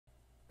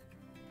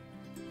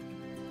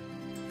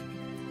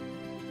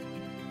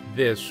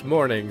This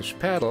morning's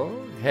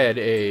paddle had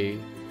a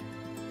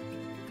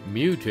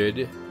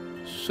muted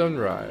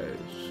sunrise.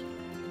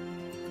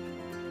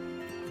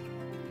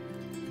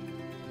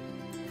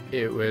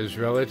 It was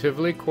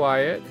relatively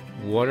quiet,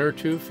 one or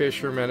two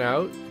fishermen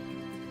out.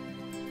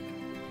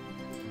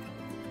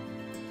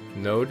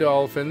 No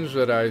dolphins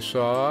that I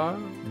saw,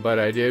 but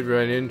I did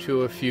run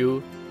into a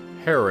few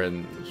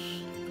herons.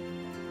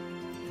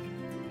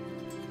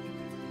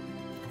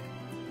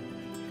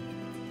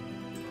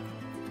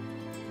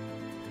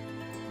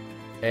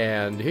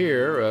 And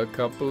here a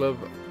couple of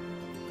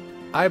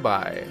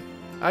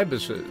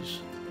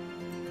ibises.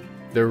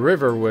 The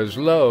river was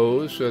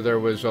low, so there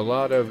was a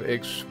lot of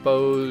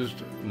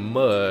exposed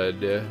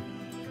mud,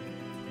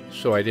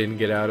 so I didn't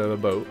get out of the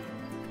boat.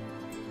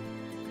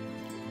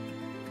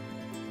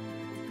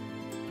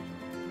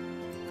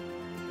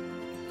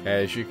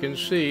 As you can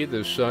see,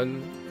 the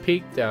sun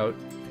peeked out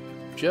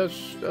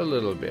just a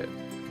little bit.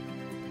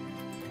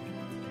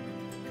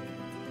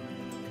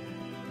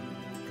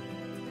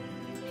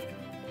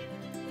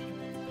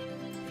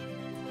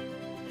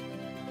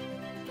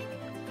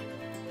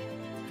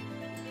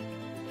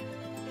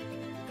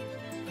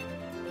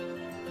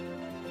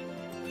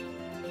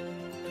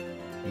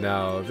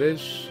 Now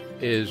this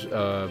is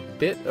a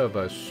bit of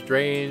a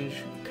strange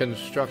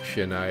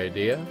construction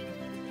idea.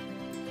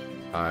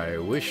 I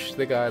wish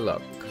the guy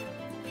luck.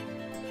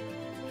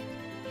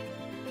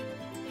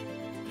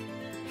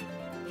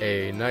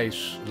 A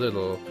nice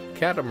little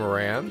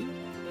trimaran.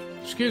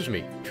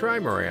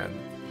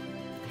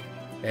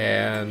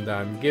 And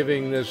I'm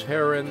giving this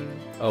heron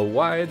a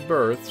wide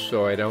berth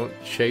so I don't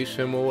chase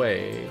him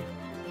away.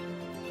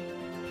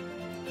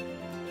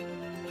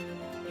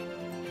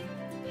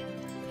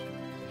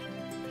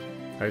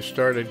 I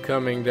started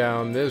coming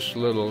down this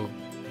little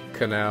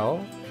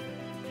canal.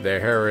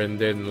 The heron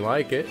didn't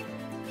like it,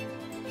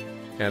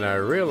 and I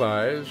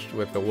realized,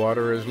 with the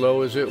water as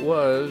low as it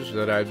was,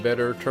 that I'd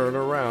better turn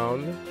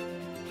around,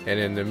 and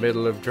in the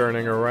middle of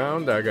turning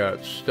around, I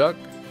got stuck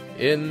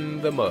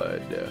in the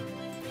mud.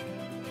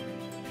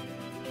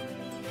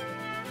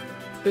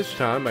 This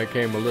time I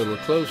came a little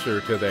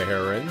closer to the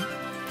heron.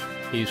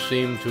 He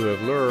seemed to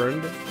have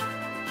learned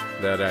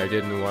that I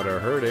didn't want to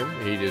hurt him.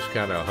 He just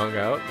kind of hung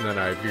out, and then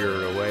I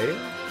veered away.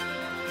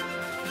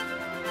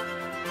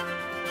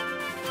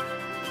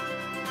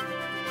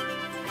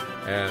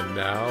 And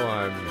now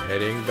I'm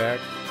heading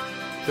back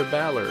to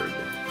Ballard.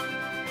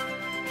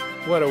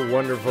 What a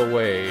wonderful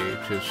way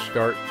to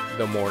start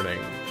the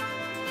morning.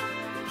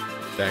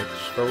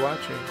 Thanks for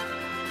watching.